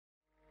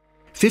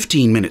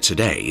15 minutes a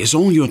day is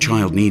all your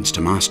child needs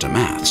to master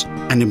maths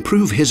and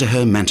improve his or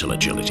her mental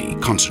agility,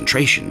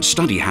 concentration,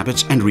 study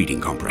habits, and reading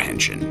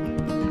comprehension.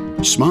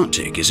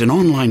 Smartick is an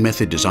online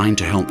method designed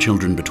to help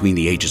children between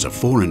the ages of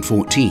 4 and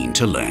 14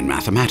 to learn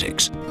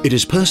mathematics. It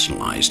is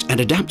personalized and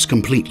adapts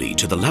completely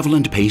to the level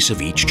and pace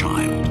of each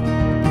child.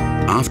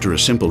 After a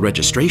simple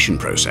registration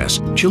process,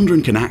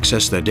 children can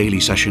access their daily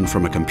session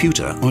from a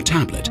computer or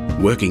tablet,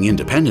 working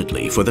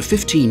independently for the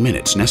 15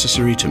 minutes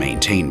necessary to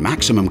maintain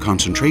maximum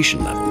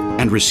concentration level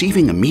and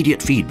receiving immediate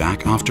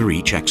feedback after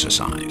each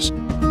exercise.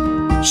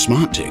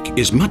 Smartick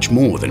is much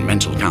more than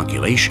mental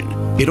calculation.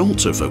 It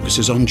also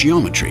focuses on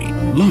geometry,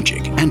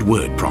 logic, and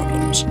word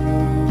problems.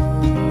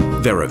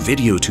 There are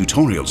video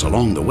tutorials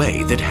along the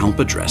way that help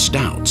address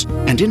doubts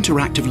and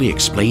interactively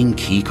explain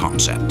key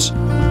concepts.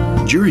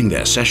 During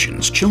their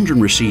sessions,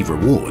 children receive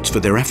rewards for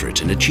their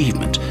effort and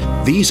achievement.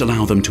 These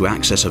allow them to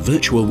access a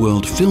virtual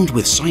world filled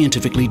with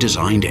scientifically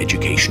designed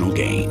educational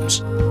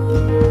games.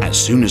 As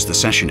soon as the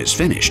session is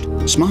finished,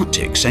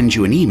 Smartick sends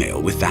you an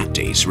email with that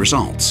day's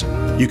results.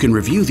 You can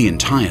review the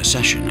entire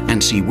session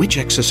and see which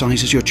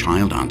exercises your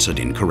child answered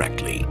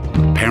incorrectly.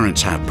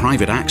 Parents have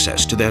private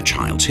access to their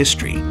child's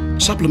history,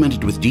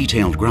 supplemented with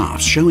detailed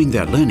graphs showing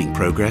their learning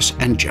progress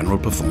and general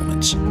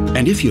performance.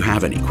 And if you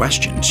have any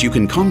questions, you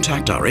can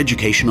contact our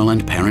educational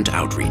and parent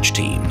outreach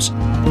teams.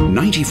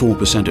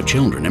 94% of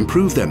children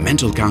improve their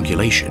mental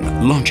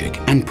calculation, logic,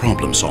 and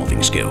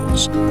problem-solving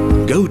skills.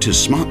 Go to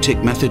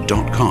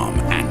smartickmethod.com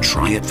and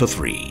try it for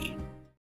free.